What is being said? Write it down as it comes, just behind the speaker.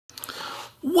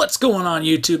What's going on,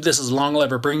 YouTube? This is Long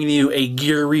Lever bringing you a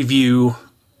gear review,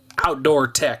 outdoor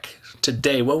tech.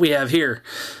 Today, what we have here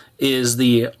is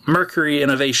the Merkury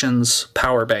Innovations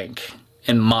Power Bank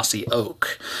in Mossy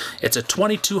Oak. It's a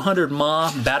 2200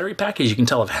 mAh battery pack. As you can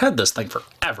tell, I've had this thing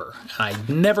forever, and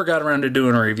I never got around to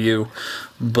doing a review,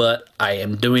 but I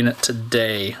am doing it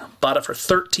today. Bought it for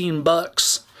 13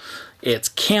 bucks. It's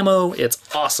camo, it's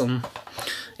awesome,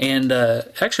 and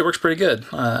it actually works pretty good.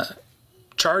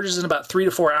 Charges in about 3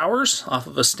 to 4 hours off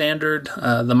of a standard,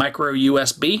 the micro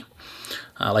USB,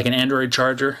 like an Android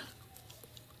charger.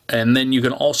 And then you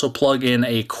can also plug in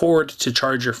a cord to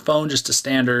charge your phone, just a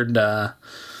standard,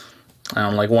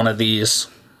 like one of these.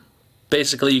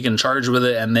 Basically, you can charge with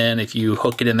it, and then if you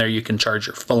hook it in there, you can charge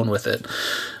your phone with it.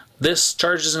 This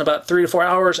charges in about 3 to 4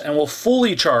 hours and will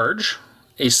fully charge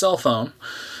a cell phone,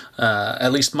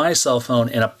 at least my cell phone,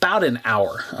 in about an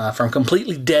hour. From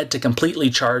completely dead to completely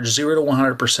charged, 0 to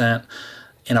 100%.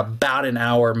 In about an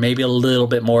hour, maybe a little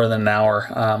bit more than an hour.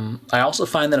 I also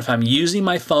find that if I'm using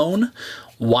my phone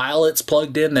while it's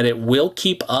plugged in, that it will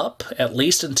keep up at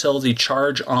least until the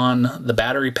charge on the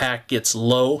battery pack gets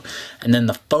low, and then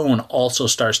the phone also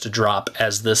starts to drop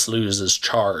as this loses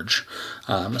charge.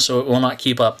 So it will not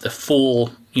keep up the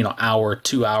full hour,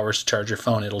 2 hours to charge your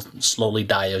phone. It'll slowly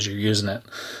die as you're using it.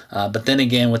 But then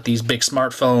again, with these big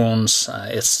smartphones,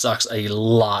 it sucks a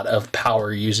lot of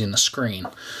power using the screen,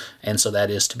 and so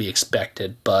that is to be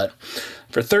expected. But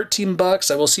for 13 bucks,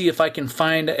 I will see if I can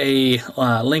find a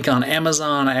link on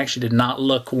Amazon. I actually did not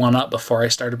look one up before I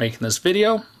started making this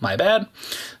video. My bad.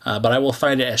 But I will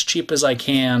find it as cheap as I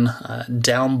can.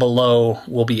 Down below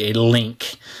will be a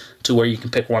link to where you can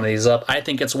pick one of these up. I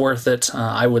think it's worth it.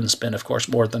 I wouldn't spend, of course,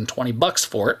 more than 20 bucks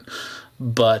for it,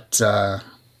 but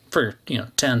for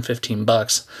 10, 15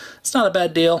 bucks, it's not a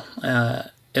bad deal.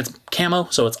 It's camo,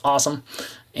 so it's awesome,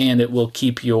 and it will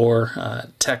keep your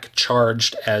tech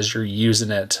charged as you're using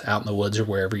it out in the woods or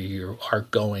wherever you are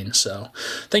going. So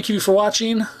thank you for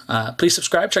watching. Please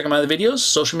subscribe, check out my other videos.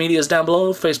 Social media is down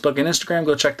below, Facebook and Instagram.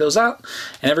 Go check those out.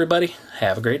 And everybody,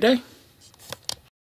 have a great day.